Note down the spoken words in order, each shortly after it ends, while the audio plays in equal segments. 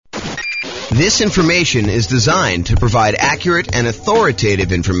This information is designed to provide accurate and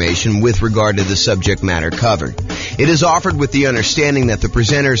authoritative information with regard to the subject matter covered. It is offered with the understanding that the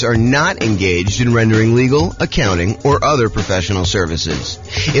presenters are not engaged in rendering legal, accounting, or other professional services.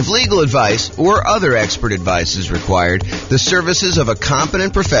 If legal advice or other expert advice is required, the services of a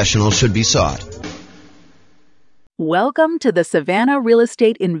competent professional should be sought. Welcome to the Savannah Real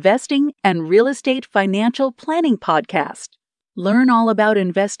Estate Investing and Real Estate Financial Planning Podcast. Learn all about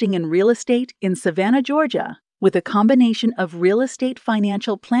investing in real estate in Savannah, Georgia, with a combination of real estate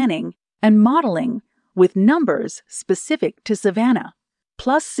financial planning and modeling with numbers specific to Savannah,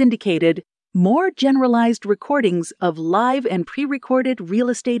 plus syndicated, more generalized recordings of live and pre-recorded real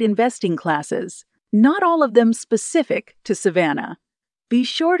estate investing classes, not all of them specific to Savannah. Be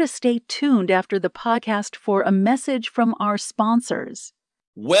sure to stay tuned after the podcast for a message from our sponsors.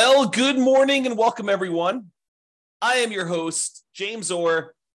 Well, good morning and welcome, everyone. I am your host, James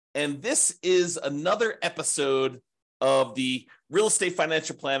Orr, and this is another episode of the Real Estate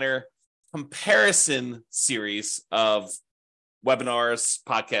Financial Planner comparison series of webinars,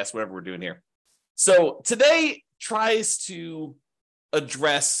 podcasts, whatever we're doing here. So today tries to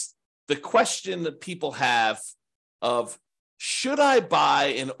address the question that people have of, should I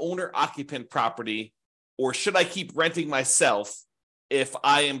buy an owner-occupant property or should I keep renting myself if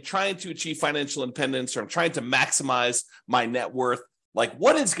I am trying to achieve financial independence or I'm trying to maximize my net worth? Like,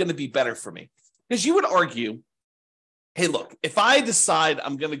 what is going to be better for me? Because you would argue, hey, look, if I decide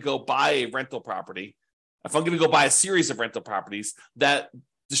I'm going to go buy a rental property, if I'm going to go buy a series of rental properties, that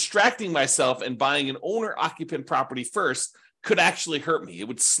distracting myself and buying an owner-occupant property first could actually hurt me. It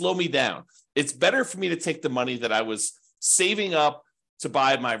would slow me down. It's better for me to take the money that I was saving up to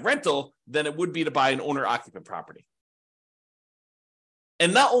buy my rental than it would be to buy an owner-occupant property.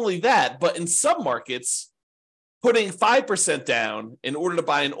 And not only that, but in some markets, putting 5% down in order to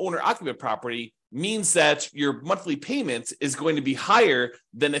buy an owner-occupant property means that your monthly payment is going to be higher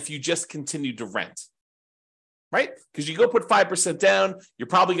than if you just continue to rent, right? Because you go put 5% down, you're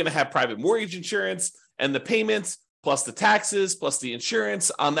probably going to have private mortgage insurance, and the payments plus the taxes plus the insurance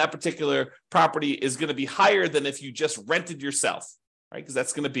on that particular property is going to be higher than if you just rented yourself, right? Because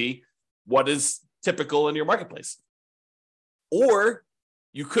that's going to be what is typical in your marketplace. Or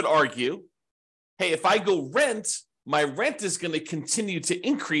you could argue, hey, if I go rent, my rent is going to continue to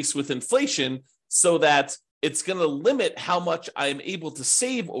increase with inflation so that it's going to limit how much I'm able to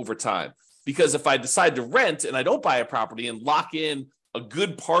save over time. Because if I decide to rent and I don't buy a property and lock in a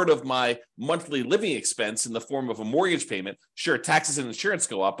good part of my monthly living expense in the form of a mortgage payment, sure, taxes and insurance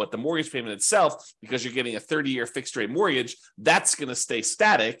go up, but the mortgage payment itself, because you're getting a 30-year fixed rate mortgage, that's going to stay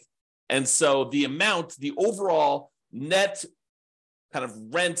static. And so the amount, the overall net kind of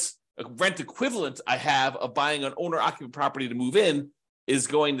rent equivalent I have of buying an owner-occupant property to move in is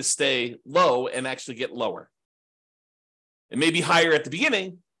going to stay low and actually get lower. It may be higher at the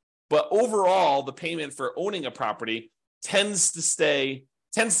beginning, but overall, the payment for owning a property tends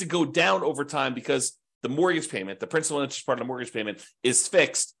to go down over time because the mortgage payment, the principal and interest part of the mortgage payment, is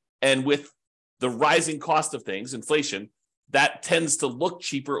fixed. And with the rising cost of things, inflation, that tends to look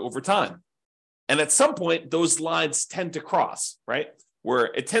cheaper over time. And at some point, those lines tend to cross, right? Where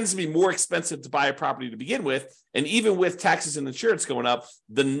it tends to be more expensive to buy a property to begin with. And even with taxes and insurance going up,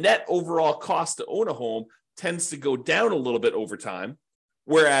 the net overall cost to own a home tends to go down a little bit over time.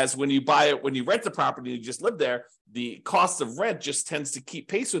 Whereas when you rent the property and you just live there, the cost of rent just tends to keep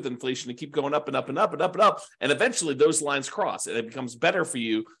pace with inflation and keep going up and up and up and up and up. And eventually those lines cross and it becomes better for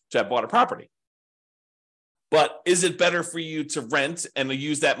you to have bought a property. But is it better for you to rent and to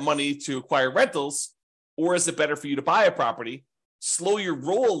use that money to acquire rentals? Or is it better for you to buy a property, slow your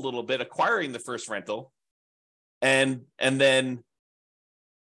roll a little bit, acquiring the first rental, and then,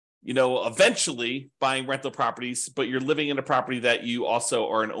 eventually buying rental properties, but you're living in a property that you also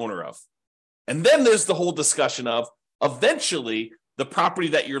are an owner of? And then there's the whole discussion of eventually the property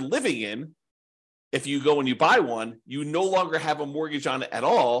that you're living in, if you go and you buy one, you no longer have a mortgage on it at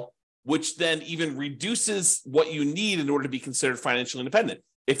all, which then even reduces what you need in order to be considered financially independent.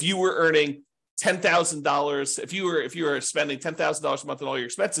 If you were earning $10,000, if you were spending $10,000 a month on all your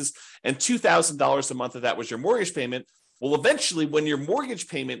expenses and $2,000 a month of that was your mortgage payment, well, eventually when your mortgage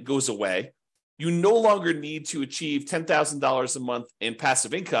payment goes away, you no longer need to achieve $10,000 a month in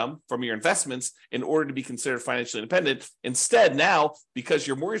passive income from your investments in order to be considered financially independent. Instead, now, because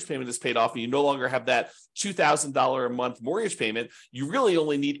your mortgage payment is paid off and you no longer have that $2,000 a month mortgage payment, you really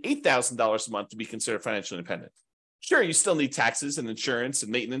only need $8,000 a month to be considered financially independent. Sure, you still need taxes and insurance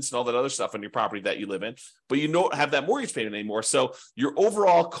and maintenance and all that other stuff on your property that you live in, but you don't have that mortgage payment anymore. So your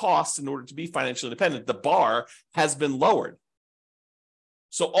overall cost in order to be financially independent, the bar has been lowered.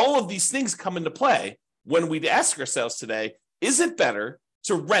 So all of these things come into play when we ask ourselves today, is it better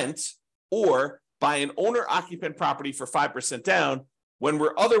to rent or buy an owner-occupant property for 5% down when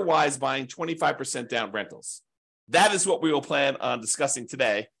we're otherwise buying 25% down rentals? That is what we will plan on discussing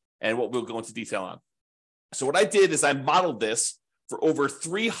today and what we'll go into detail on. So what I did is I modeled this for over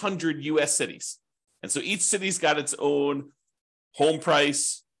 300 US cities. And so each city's got its own home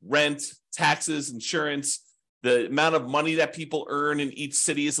price, rent, taxes, insurance. The amount of money that people earn in each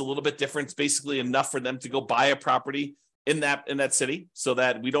city is a little bit different. It's basically enough for them to go buy a property in that city, so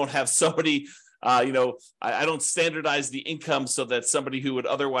that we don't have somebody, I don't standardize the income so that somebody who would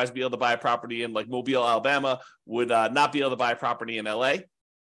otherwise be able to buy a property in like Mobile, Alabama would not be able to buy a property in LA.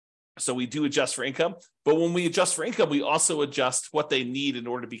 So we do adjust for income. But when we adjust for income, we also adjust what they need in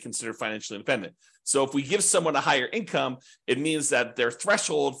order to be considered financially independent. So if we give someone a higher income, it means that their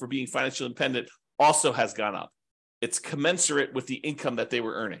threshold for being financially independent also has gone up. It's commensurate with the income that they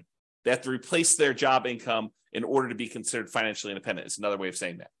were earning. They have to replace their job income in order to be considered financially independent. It's another way of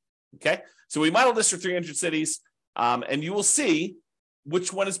saying that. Okay, so we modeled this for 300 cities, and you will see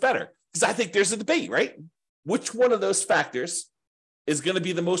which one is better. Because I think there's a debate, right? Which one of those factors is going to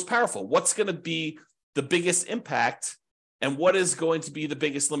be the most powerful? What's going to be the biggest impact, and what is going to be the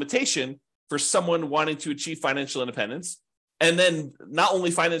biggest limitation for someone wanting to achieve financial independence? And then not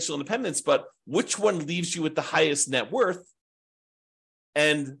only financial independence, but which one leaves you with the highest net worth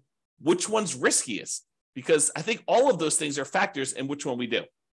and which one's riskiest? Because I think all of those things are factors in which one we do.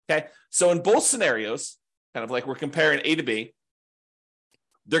 Okay, so in both scenarios, kind of like we're comparing A to B,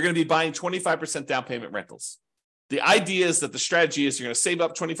 they're going to be buying 25% down payment rentals. The idea is that the strategy is you're going to save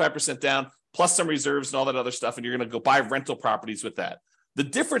up 25% down plus some reserves and all that other stuff, and you're going to go buy rental properties with that. The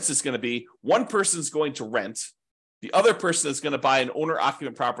difference is going to be one person's going to rent, the other person is going to buy an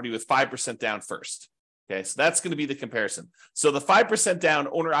owner-occupant property with 5% down first. Okay, so that's going to be the comparison. So the 5% down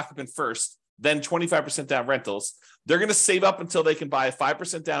owner-occupant first, then 25% down rentals, they're going to save up until they can buy a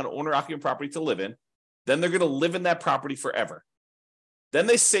 5% down owner-occupant property to live in. Then they're going to live in that property forever. Then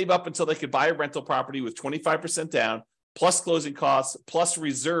they save up until they could buy a rental property with 25% down, plus closing costs, plus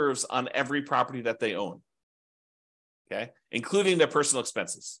reserves on every property that they own, okay, including their personal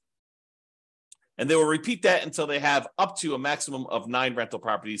expenses. And they will repeat that until they have up to a maximum of 9 rental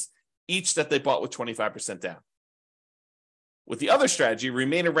properties, each that they bought with 25% down. With the other strategy,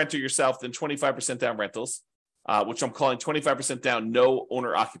 remain a renter yourself, then 25% down rentals, which I'm calling 25% down, no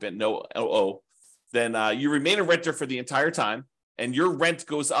owner-occupant, no OO. Then you remain a renter for the entire time, and your rent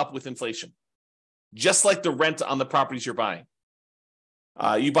goes up with inflation, just like the rent on the properties you're buying.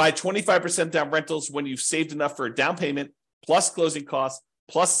 You buy 25% down rentals when you've saved enough for a down payment, plus closing costs,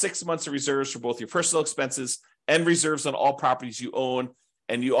 plus 6 months of reserves for both your personal expenses and reserves on all properties you own.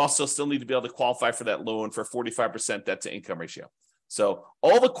 And you also still need to be able to qualify for that loan for 45% debt to income ratio. So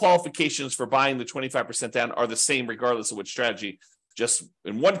all the qualifications for buying the 25% down are the same regardless of which strategy. Just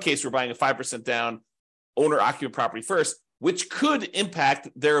in one case, we're buying a 5% down owner-occupant property first, which could impact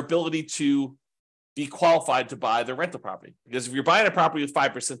their ability to be qualified to buy the rental property. Because if you're buying a property with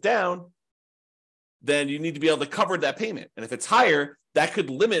 5% down, then you need to be able to cover that payment. And if it's higher, that could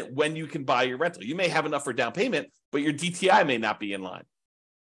limit when you can buy your rental. You may have enough for down payment, but your DTI may not be in line.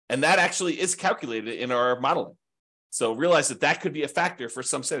 And that actually is calculated in our modeling. So realize that that could be a factor for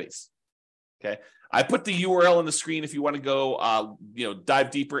some cities. Okay, I put the URL on the screen if you want to go,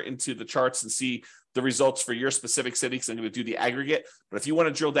 dive deeper into the charts and see the results for your specific city, because I'm going to do the aggregate. But if you want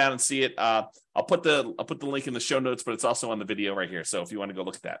to drill down and see it, I'll put the link in the show notes, but it's also on the video right here. So if you want to go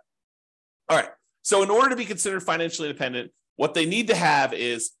look at that. All right. So in order to be considered financially independent, what they need to have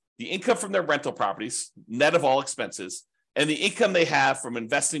is the income from their rental properties, net of all expenses, and the income they have from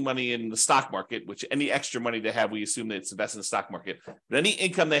investing money in the stock market, which any extra money they have, we assume that it's invested in the stock market. But any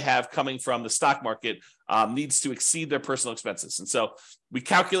income they have coming from the stock market needs to exceed their personal expenses. And so we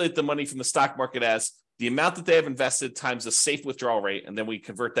calculate the money from the stock market as the amount that they have invested times the safe withdrawal rate, and then we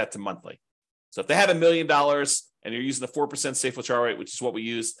convert that to monthly. So if they have $1 million and you're using the 4% safe withdrawal rate, which is what we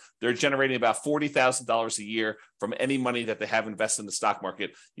use, they're generating about $40,000 a year from any money that they have invested in the stock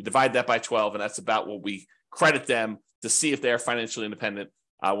market. You divide that by 12, and that's about what we credit them to see if they are financially independent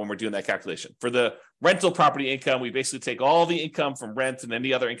when we're doing that calculation. For the rental property income, we basically take all the income from rent and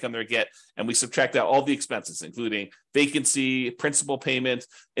any other income they get, and we subtract out all the expenses, including vacancy, principal payment,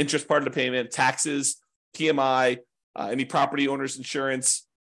 interest part of the payment, taxes, PMI, any property owner's insurance,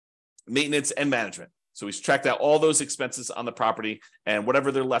 maintenance, and management. So we subtract out all those expenses on the property, and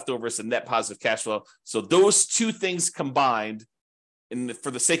whatever they're left over is a net positive cash flow. So those two things combined,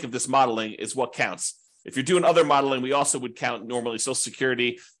 for the sake of this modeling, is what counts. If you're doing other modeling, we also would count normally Social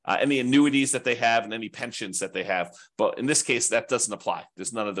Security, any annuities that they have, and any pensions that they have. But in this case, that doesn't apply.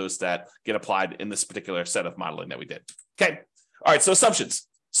 There's none of those that get applied in this particular set of modeling that we did. Okay. All right. So assumptions.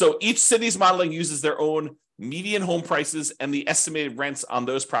 So each city's modeling uses their own median home prices and the estimated rents on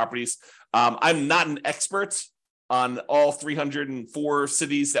those properties. I'm not an expert on all 304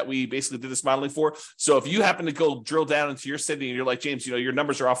 cities that we basically did this modeling for. So if you happen to go drill down into your city and you're like, James, your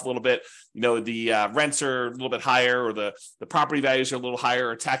numbers are off a little bit, the rents are a little bit higher, or the property values are a little higher,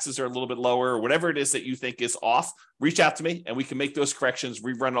 or taxes are a little bit lower, or whatever it is that you think is off, reach out to me and we can make those corrections,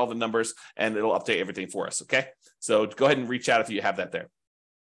 rerun all the numbers, and it'll update everything for us. Okay. So go ahead and reach out if you have that there.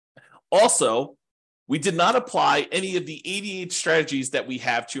 Also, we did not apply any of the 88 strategies that we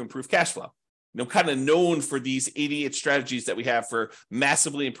have to improve cash flow. Kind of known for these 88 strategies that we have for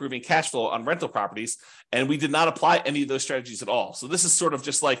massively improving cash flow on rental properties. And we did not apply any of those strategies at all. So this is sort of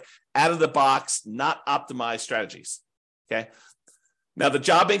just like out of the box, not optimized strategies. Okay. Now, the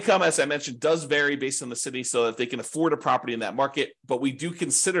job income, as I mentioned, does vary based on the city so that they can afford a property in that market. But we do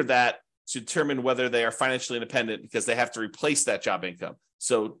consider that to determine whether they are financially independent, because they have to replace that job income.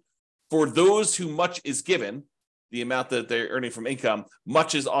 So for those who much is given, the amount that they're earning from income,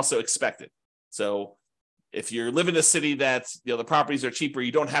 much is also expected. So if you're living in a city that the properties are cheaper,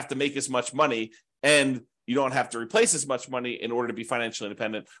 you don't have to make as much money, and you don't have to replace as much money in order to be financially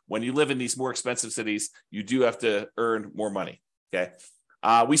independent. When you live in these more expensive cities, you do have to earn more money. Okay.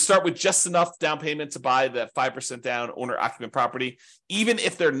 We start with just enough down payment to buy that 5% down owner-occupant property. Even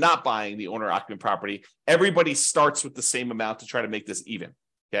if they're not buying the owner-occupant property, everybody starts with the same amount to try to make this even.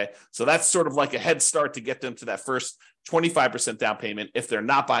 Okay, so that's sort of like a head start to get them to that first 25% down payment if they're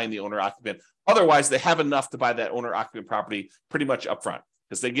not buying the owner-occupant. Otherwise, they have enough to buy that owner-occupant property pretty much upfront,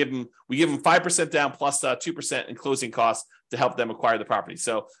 because we give them 5% down plus 2% in closing costs to help them acquire the property.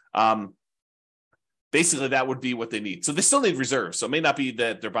 So basically, that would be what they need. So they still need reserves. So it may not be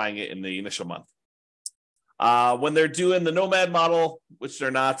that they're buying it in the initial month. When they're doing the nomad model, which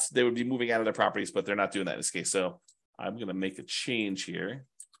they're not, they would be moving out of their properties, but they're not doing that in this case. So I'm going to make a change here.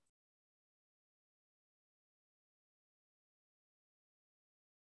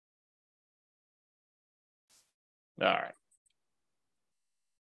 All right.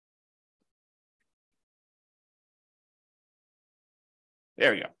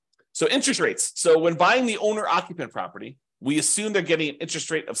 There we go. So interest rates. So when buying the owner-occupant property, we assume they're getting an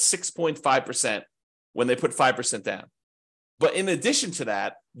interest rate of 6.5% when they put 5% down. But in addition to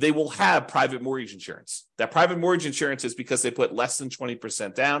that, they will have private mortgage insurance. That private mortgage insurance is because they put less than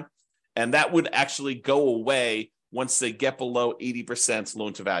 20% down, and that would actually go away once they get below 80%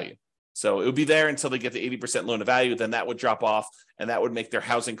 loan to value. So it would be there until they get to 80% loan to value, then that would drop off, and that would make their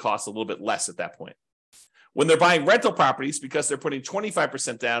housing costs a little bit less at that point. When they're buying rental properties, because they're putting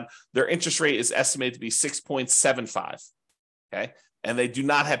 25% down, their interest rate is estimated to be 6.75. Okay. And they do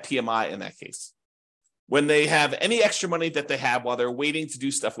not have PMI in that case. When they have any extra money that they have while they're waiting to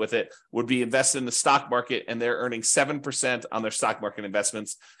do stuff with it, would be invested in the stock market, and they're earning 7% on their stock market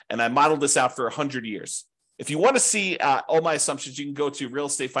investments. And I modeled this out for 100 years. If you want to see all my assumptions, you can go to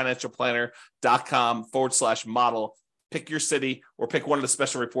realestatefinancialplanner.com/model, pick your city or pick one of the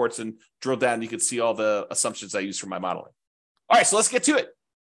special reports and drill down. You can see all the assumptions I use for my modeling. All right, so let's get to it.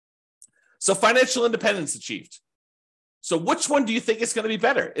 So financial independence achieved. So which one do you think is going to be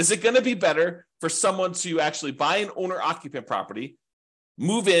better? Is it going to be better for someone to actually buy an owner-occupant property,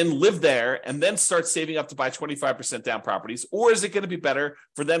 move in, live there, and then start saving up to buy 25% down properties? Or is it going to be better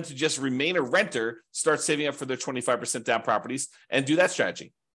for them to just remain a renter, start saving up for their 25% down properties, and do that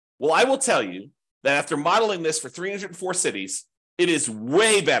strategy? Well, I will tell you that after modeling this for 304 cities, it is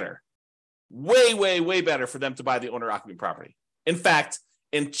way better, way better for them to buy the owner-occupant property. In fact,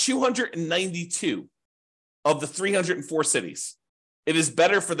 in 292 of the 304 cities, it is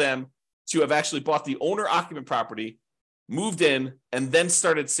better for them to have actually bought the owner-occupant property, moved in, and then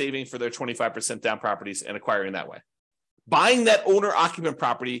started saving for their 25% down properties and acquiring that way. Buying that owner-occupant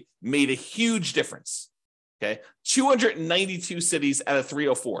property made a huge difference. Okay, 292 cities out of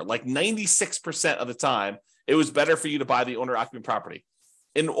 304, like 96% of the time, it was better for you to buy the owner-occupant property.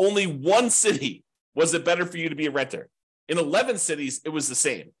 In only one city was it better for you to be a renter. In 11 cities, it was the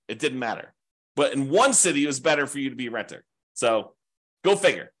same. It didn't matter. But in one city, it was better for you to be a renter. So go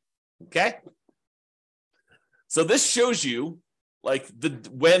figure. Okay. So this shows you like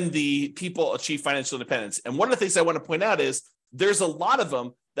when the people achieve financial independence. And one of the things I want to point out is there's a lot of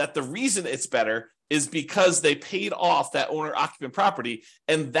them that the reason it's better is because they paid off that owner-occupant property,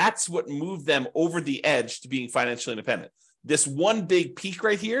 and that's what moved them over the edge to being financially independent. This one big peak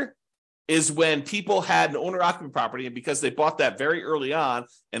right here is when people had an owner-occupant property, and because they bought that very early on,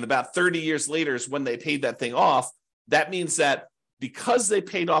 and about 30 years later is when they paid that thing off, that means that because they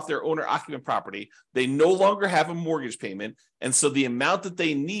paid off their owner-occupant property, they no longer have a mortgage payment, and so the amount that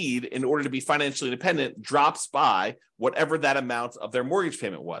they need in order to be financially independent drops by whatever that amount of their mortgage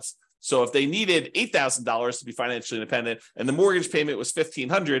payment was. So if they needed $8,000 to be financially independent and the mortgage payment was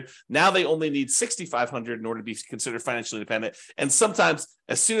 $1,500, now they only need $6,500 in order to be considered financially independent. And sometimes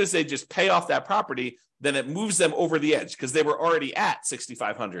as soon as they just pay off that property, then it moves them over the edge because they were already at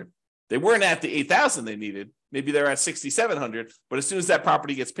 $6,500. They weren't at the $8,000 they needed. Maybe they're at $6,700, but as soon as that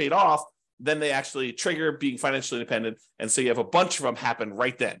property gets paid off, then they actually trigger being financially independent. And so you have a bunch of them happen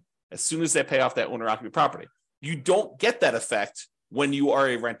right then, as soon as they pay off that owner-occupant property. You don't get that effect when you are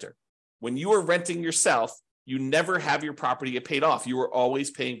a renter. When you are renting yourself, you never have your property get paid off. You are always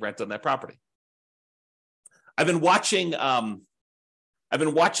paying rent on that property. I've been watching a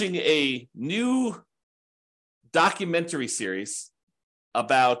new documentary series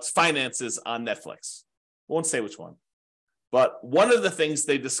about finances on Netflix. I won't say which one, but one of the things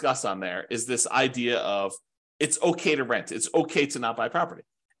they discuss on there is this idea of it's okay to rent. It's okay to not buy property.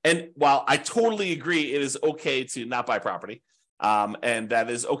 And while I totally agree it is okay to not buy property, and that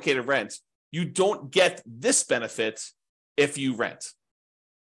is okay to rent, you don't get this benefit if you rent.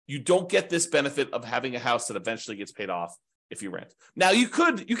 You don't get this benefit of having a house that eventually gets paid off if you rent. Now, you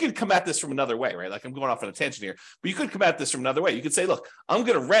could come at this from another way, right? Like I'm going off on a tangent here, but you could come at this from another way. You could say, look, I'm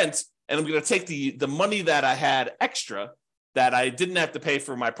going to rent and I'm going to take the money that I had extra that I didn't have to pay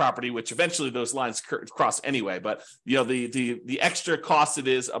for my property, which eventually those lines cross anyway. But the extra cost it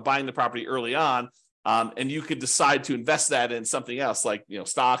is of buying the property early on, and you could decide to invest that in something else like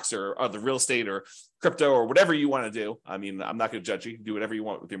stocks or other real estate or crypto or whatever you want to do. I mean, I'm not going to judge you. You can do whatever you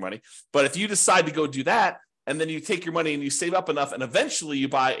want with your money. But if you decide to go do that, and then you take your money and you save up enough, and eventually you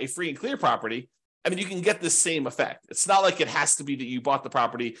buy a free and clear property, I mean, you can get the same effect. It's not like it has to be that you bought the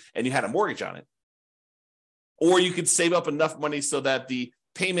property and you had a mortgage on it. Or you could save up enough money so that the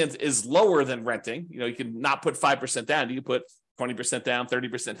payment is lower than renting. You can not put 5% down. You can put 20% down,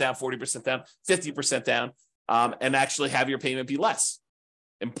 30% down, 40% down, 50% down, and actually have your payment be less.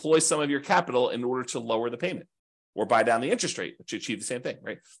 Employ some of your capital in order to lower the payment or buy down the interest rate to achieve the same thing,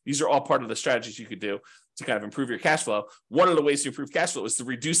 right? These are all part of the strategies you could do to kind of improve your cash flow. One of the ways to improve cash flow is to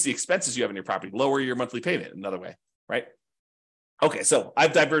reduce the expenses you have in your property, lower your monthly payment, another way, right? Okay, so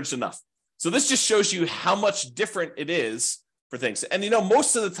I've diverged enough. So this just shows you how much different it is for things. And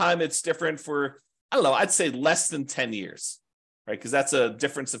most of the time it's different for, I don't know, I'd say less than 10 years, right? Because that's a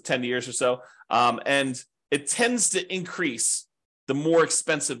difference of 10 years or so. And it tends to increase the more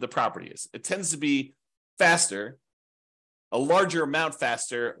expensive the property is. It tends to be faster, a larger amount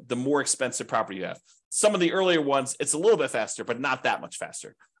faster, the more expensive property you have. Some of the earlier ones, it's a little bit faster, but not that much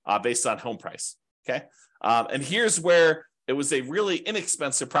faster based on home price, okay? And here's where it was a really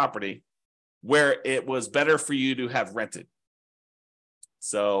inexpensive property where it was better for you to have rented.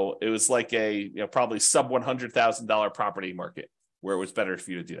 So it was like a probably sub $100,000 property market where it was better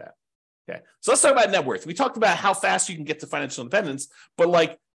for you to do that. Okay, so let's talk about net worth. We talked about how fast you can get to financial independence, but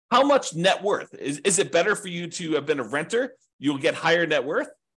like how much net worth? Is it better for you to have been a renter? You'll get higher net worth?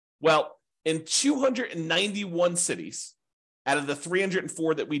 Well, in 291 cities out of the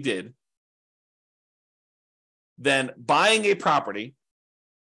 304 that we did, then buying a property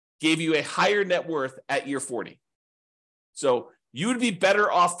gave you a higher net worth at year 40. So you would be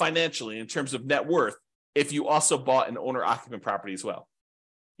better off financially in terms of net worth if you also bought an owner-occupant property as well.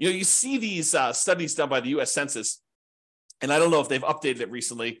 You see these studies done by the U.S. Census, and I don't know if they've updated it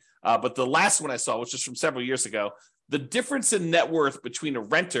recently, but the last one I saw, which is from several years ago, the difference in net worth between a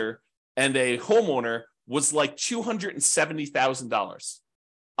renter and a homeowner was like $270,000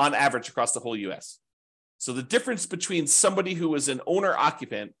 on average across the whole U.S. So the difference between somebody who was an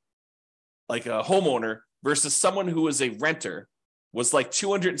owner-occupant, like a homeowner, versus someone who was a renter was like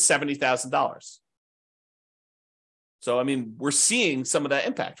 $270,000. So, I mean, we're seeing some of that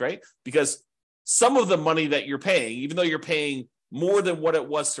impact, right? Because some of the money that you're paying, even though you're paying more than what it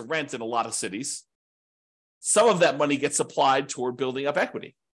was to rent in a lot of cities, some of that money gets applied toward building up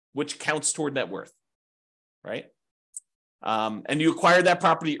equity, which counts toward net worth, right? And you acquired that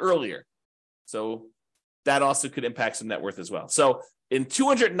property earlier. So that also could impact some net worth as well. So in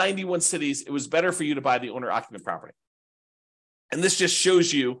 291 cities, it was better for you to buy the owner-occupant property. And this just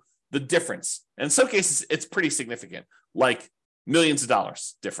shows you the difference. And in some cases, it's pretty significant, like millions of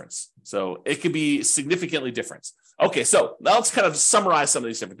dollars difference. So it could be significantly different. Okay, so now let's kind of summarize some of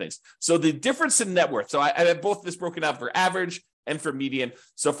these different things. So the difference in net worth. So I have both this broken out for average and for median.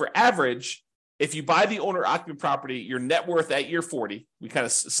 So for average, if you buy the owner-occupant property, your net worth at year 40, we kind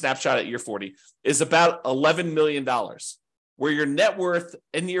of snapshot at year 40, is about $11 million. Where your net worth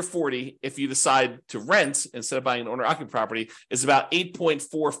in year 40, if you decide to rent instead of buying an owner-occupant property, is about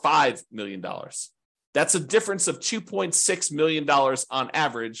 $8.45 million. That's a difference of $2.6 million on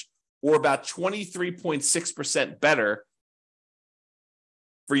average, or about 23.6% better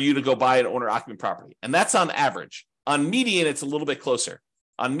for you to go buy an owner-occupant property. And that's on average. On median, it's a little bit closer.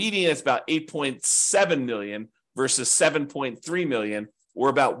 On median, it's about 8.7 million versus 7.3 million, or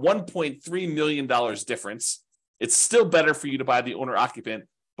about $1.3 million difference. It's still better for you to buy the owner-occupant,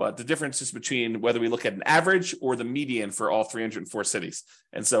 but the difference is between whether we look at an average or the median for all 304 cities.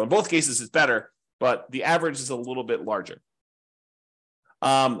 And so in both cases, it's better, but the average is a little bit larger.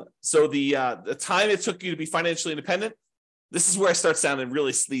 So the time it took you to be financially independent, this is where I start sounding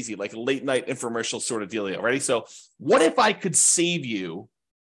really sleazy, like a late night infomercial sort of dealio. Ready? So what if I could save you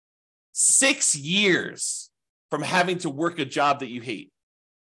 6 years from having to work a job that you hate?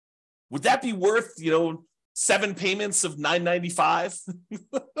 Would that be worth, 7 payments of $995?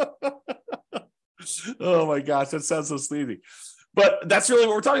 Oh my gosh, that sounds so sleazy. But that's really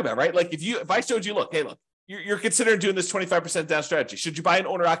what we're talking about, right? Like if I showed you, look, you're considering doing this 25% down strategy. Should you buy an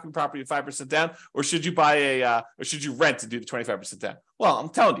owner-occupant property at 5% down, or should you or should you rent to do the 25% down? Well, I'm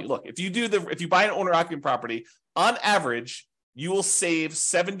telling you, look, if you buy an owner-occupant property, on average, you will save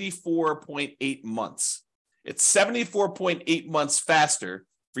 74.8 months. It's 74.8 months faster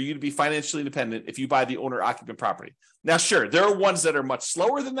for you to be financially independent if you buy the owner-occupant property. Now, sure, there are ones that are much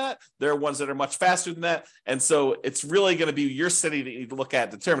slower than that. There are ones that are much faster than that. And so it's really going to be your city that you need to look at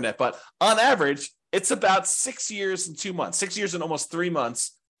and determine that. But on average, it's about 6 years and 2 months, 6 years and almost 3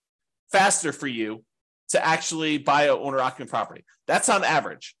 months faster for you to actually buy an owner-occupant property. That's on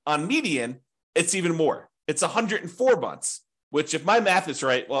average. On median, it's even more. It's 104 months. Which, if my math is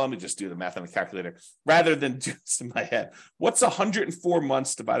right, well, let me just do the math on the calculator rather than do this in my head. What's 104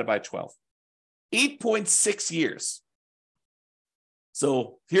 months divided by 12? 8.6 years.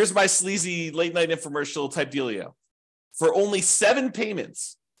 So here's my sleazy late night infomercial type dealio. For only 7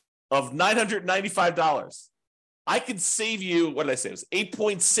 payments of $995, I could save you, what did I say? It was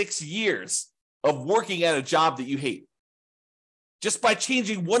 8.6 years of working at a job that you hate, just by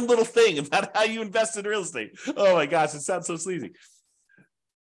changing one little thing about how you invest in real estate. Oh my gosh, it sounds so sleazy.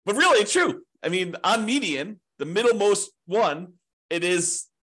 But really, it's true. I mean, on median, the middlemost one, it is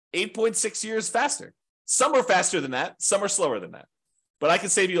 8.6 years faster. Some are faster than that. Some are slower than that. But I can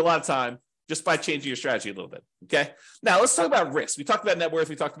save you a lot of time just by changing your strategy a little bit, okay? Now, let's talk about risk. We talked about net worth.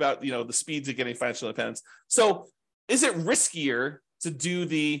 We talked about, the speeds of getting financial independence. So is it riskier to do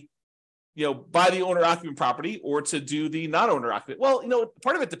buy the owner-occupant property or to do the non-owner-occupant? Well,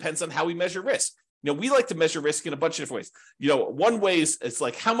 part of it depends on how we measure risk. We like to measure risk in a bunch of different ways. One way is it's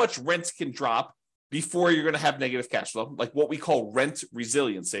like how much rent can drop before you're going to have negative cash flow, like what we call rent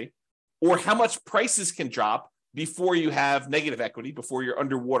resiliency, or how much prices can drop before you have negative equity, before you're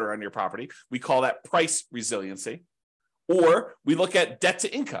underwater on your property. We call that price resiliency. Or we look at debt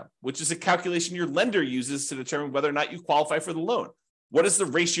to income, which is a calculation your lender uses to determine whether or not you qualify for the loan. What is the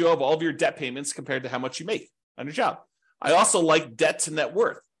ratio of all of your debt payments compared to how much you make on your job? I also like debt to net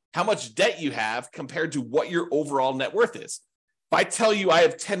worth, how much debt you have compared to what your overall net worth is. If I tell you I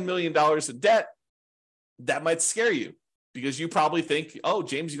have $10 million in debt, that might scare you because you probably think, oh,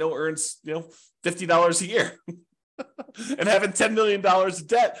 James, earns, $50 a year. And having $10 million in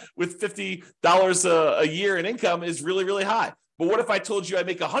debt with $50 a year in income is really, really high. But what if I told you I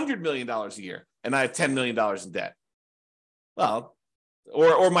make $100 million a year and I have $10 million in debt? Well,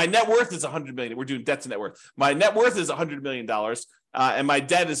 or my net worth is $100 million. We're doing debt to net worth. My net worth is $100 million, and my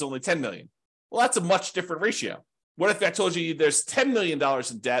debt is only $10 million. Well, that's a much different ratio. What if I told you there's $10 million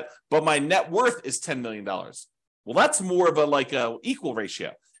in debt, but my net worth is $10 million? Well, that's more of a equal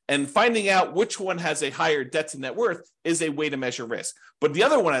ratio. And finding out which one has a higher debt to net worth is a way to measure risk. But the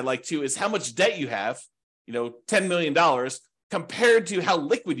other one I like too is how much debt you have, $10 million compared to how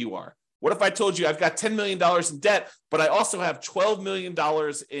liquid you are. What if I told you I've got $10 million in debt, but I also have $12 million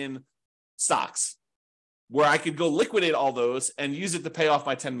in stocks where I could go liquidate all those and use it to pay off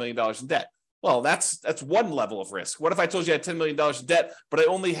my $10 million in debt? Well, that's one level of risk. What if I told you I had $10 million in debt, but I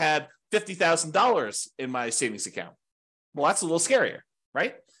only had $50,000 in my savings account? Well, that's a little scarier,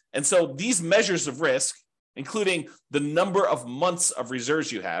 right? And so these measures of risk, including the number of months of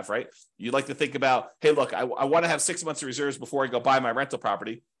reserves you have, right? You like to think about, hey, look, I want to have 6 months of reserves before I go buy my rental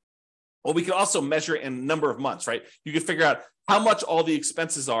property. Well, we can also measure it in number of months, right? You can figure out how much all the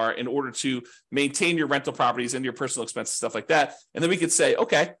expenses are in order to maintain your rental properties and your personal expenses, stuff like that. And then we could say,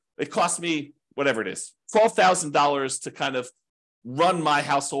 okay, it cost me whatever it is, $12,000 to kind of run my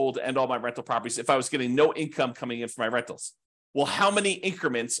household and all my rental properties if I was getting no income coming in from my rentals? Well, how many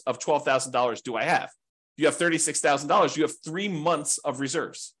increments of $12,000 do I have? If you have $36,000, you have 3 months of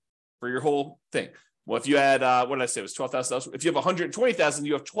reserves for your whole thing. Well, if you had, what did I say? It was $12,000. If you have $120,000,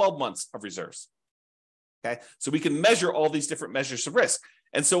 you have 12 months of reserves. Okay. So we can measure all these different measures of risk.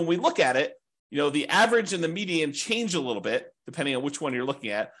 And so when we look at it, the average and the median change a little bit depending on which one you're looking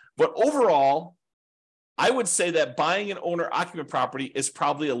at. But overall, I would say that buying an owner-occupant property is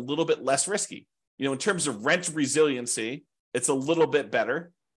probably a little bit less risky. In terms of rent resiliency, it's a little bit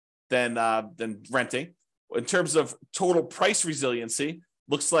better than renting. In terms of total price resiliency,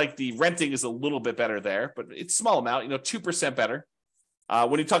 looks like the renting is a little bit better there, but it's a small amount, 2% better.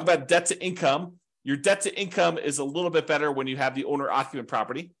 When you talk about debt to income, your debt to income is a little bit better when you have the owner-occupant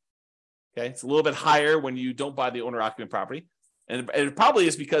property. Okay, it's a little bit higher when you don't buy the owner-occupant property. And it probably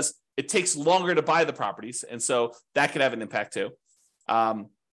is because it takes longer to buy the properties. And so that could have an impact too. And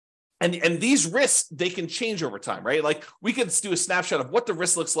these risks, they can change over time, right? Like we could do a snapshot of what the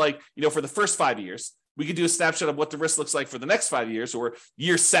risk looks like, for the first 5 years. We could do a snapshot of what the risk looks like for the next 5 years or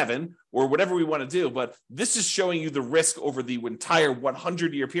year 7 or whatever we want to do. But this is showing you the risk over the entire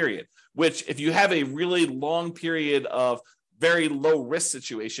 100-year period, which if you have a really long period of very low risk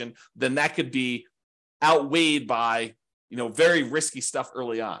situation, then that could be outweighed by, very risky stuff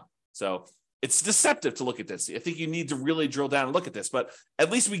early on. So it's deceptive to look at this. I think you need to really drill down and look at this, but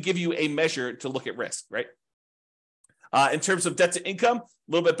at least we give you a measure to look at risk, right? In terms of debt to income, a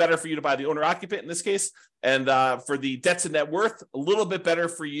little bit better for you to buy the owner occupant in this case. And for the debt to net worth, a little bit better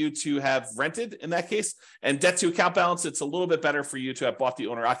for you to have rented in that case. And debt to account balance, it's a little bit better for you to have bought the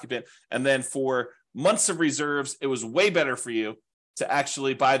owner occupant. And then for months of reserves, it was way better for you to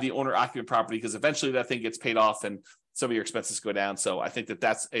actually buy the owner occupant property because eventually that thing gets paid off and some of your expenses go down. So I think that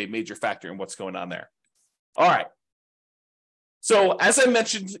that's a major factor in what's going on there. All right. So as I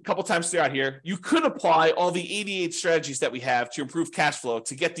mentioned a couple times throughout here, you could apply all the 88 strategies that we have to improve cash flow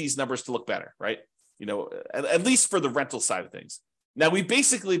to get these numbers to look better, right? At least for the rental side of things. Now, we've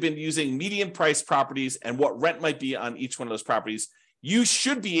basically been using median price properties and what rent might be on each one of those properties. You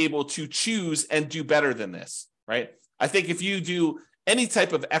should be able to choose and do better than this, right? I think if you do any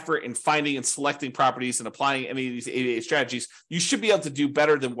type of effort in finding and selecting properties and applying any of these 88 strategies, you should be able to do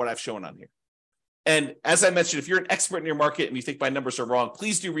better than what I've shown on here. And as I mentioned, if you're an expert in your market and you think my numbers are wrong,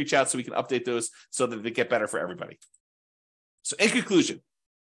 please do reach out so we can update those so that they get better for everybody. So in conclusion,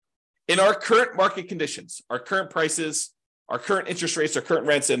 in our current market conditions, our current prices, our current interest rates, our current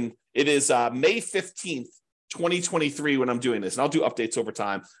rents, and it is May 15th, 2023 when I'm doing this, and I'll do updates over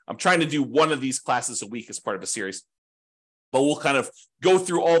time. I'm trying to do one of these classes a week as part of a series. But we'll kind of go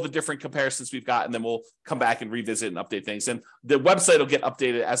through all the different comparisons we've got, and then we'll come back and revisit and update things. And the website will get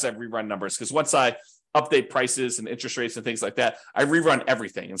updated as I rerun numbers, because once I update prices and interest rates and things like that, I rerun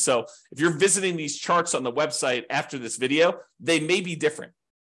everything. And so if you're visiting these charts on the website after this video, they may be different.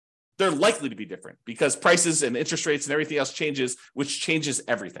 They're likely to be different because prices and interest rates and everything else changes, which changes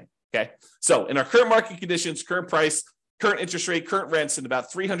everything. Okay. So in our current market conditions, current price, current interest rate, current rents in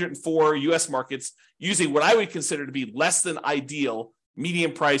about 304 US markets using what I would consider to be less than ideal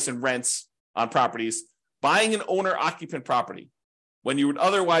median price and rents on properties, buying an owner-occupant property when you would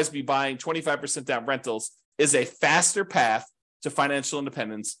otherwise be buying 25% down rentals is a faster path to financial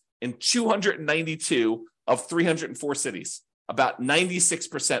independence in 292 of 304 cities, about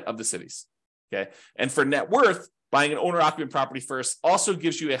 96% of the cities. Okay. And for net worth, buying an owner-occupant property first also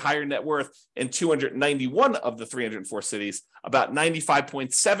gives you a higher net worth in 291 of the 304 cities, about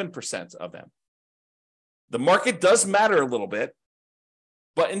 95.7% of them. The market does matter a little bit,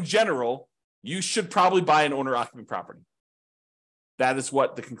 but in general, you should probably buy an owner-occupant property. That is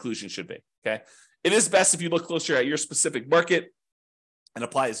what the conclusion should be, okay? It is best if you look closer at your specific market and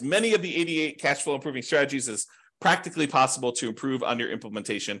apply as many of the 88 cash flow improving strategies as practically possible to improve on your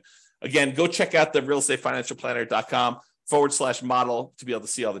implementation. Again, go check out the realestateFinancialPlanner.com/model to be able to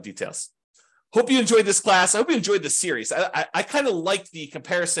see all the details. Hope you enjoyed this class. I hope you enjoyed this series. I kind of like the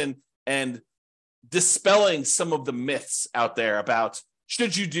comparison and dispelling some of the myths out there about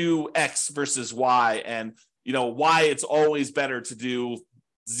should you do X versus Y and, why it's always better to do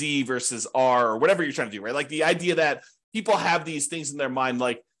Z versus R or whatever you're trying to do, right? Like the idea that people have these things in their mind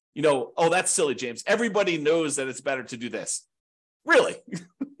like, oh, that's silly, James. Everybody knows that it's better to do this. Really?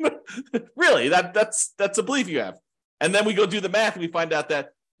 Really? That's a belief you have. And then we go do the math and we find out that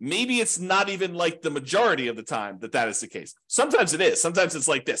maybe it's not even like the majority of the time that is the case. Sometimes it is. Sometimes it's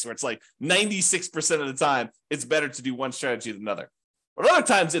like this, where it's like 96% of the time, it's better to do one strategy than another. But other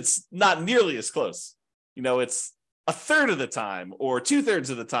times it's not nearly as close. It's a third of the time or 2/3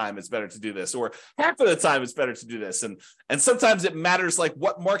 of the time it's better to do this, or half of the time it's better to do this. And sometimes it matters like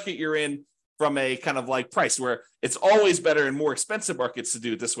what market you're in from a kind of like price, where it's always better in more expensive markets to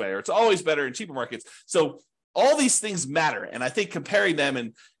do it this way, or it's always better in cheaper markets. So all these things matter. And I think comparing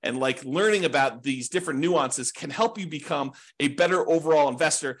them and like learning about these different nuances can help you become a better overall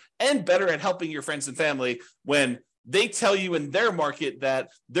investor and better at helping your friends and family when they tell you in their market that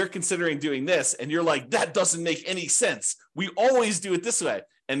they're considering doing this. And you're like, that doesn't make any sense. We always do it this way.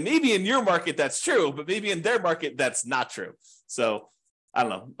 And maybe in your market, that's true, but maybe in their market, that's not true. So I don't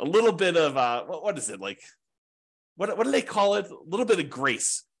know, a little bit of, what is it? Like, what do they call it? A little bit of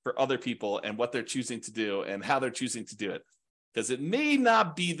grace for other people and what they're choosing to do and how they're choosing to do it. Because it may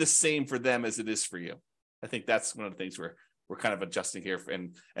not be the same for them as it is for you. I think that's one of the things we're kind of adjusting here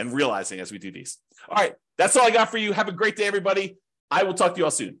and realizing as we do these. All right, that's all I got for you. Have a great day, everybody. I will talk to you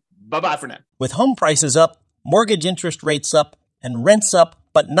all soon. Bye-bye for now. With home prices up, mortgage interest rates up, and rents up,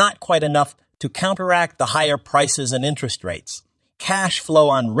 but not quite enough to counteract the higher prices and interest rates, cash flow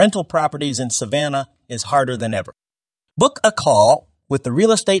on rental properties in Savannah is harder than ever. Book a call with the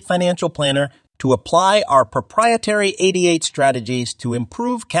Real Estate Financial Planner to apply our proprietary 88 strategies to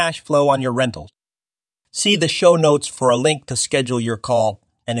improve cash flow on your rentals. See the show notes for a link to schedule your call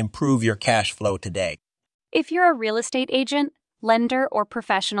and improve your cash flow today. If you're a real estate agent, lender, or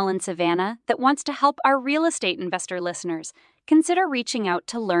professional in Savannah that wants to help our real estate investor listeners, consider reaching out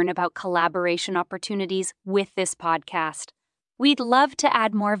to learn about collaboration opportunities with this podcast. We'd love to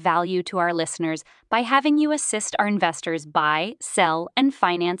add more value to our listeners by having you assist our investors buy, sell, and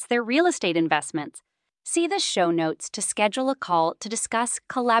finance their real estate investments. See the show notes to schedule a call to discuss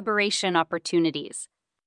collaboration opportunities.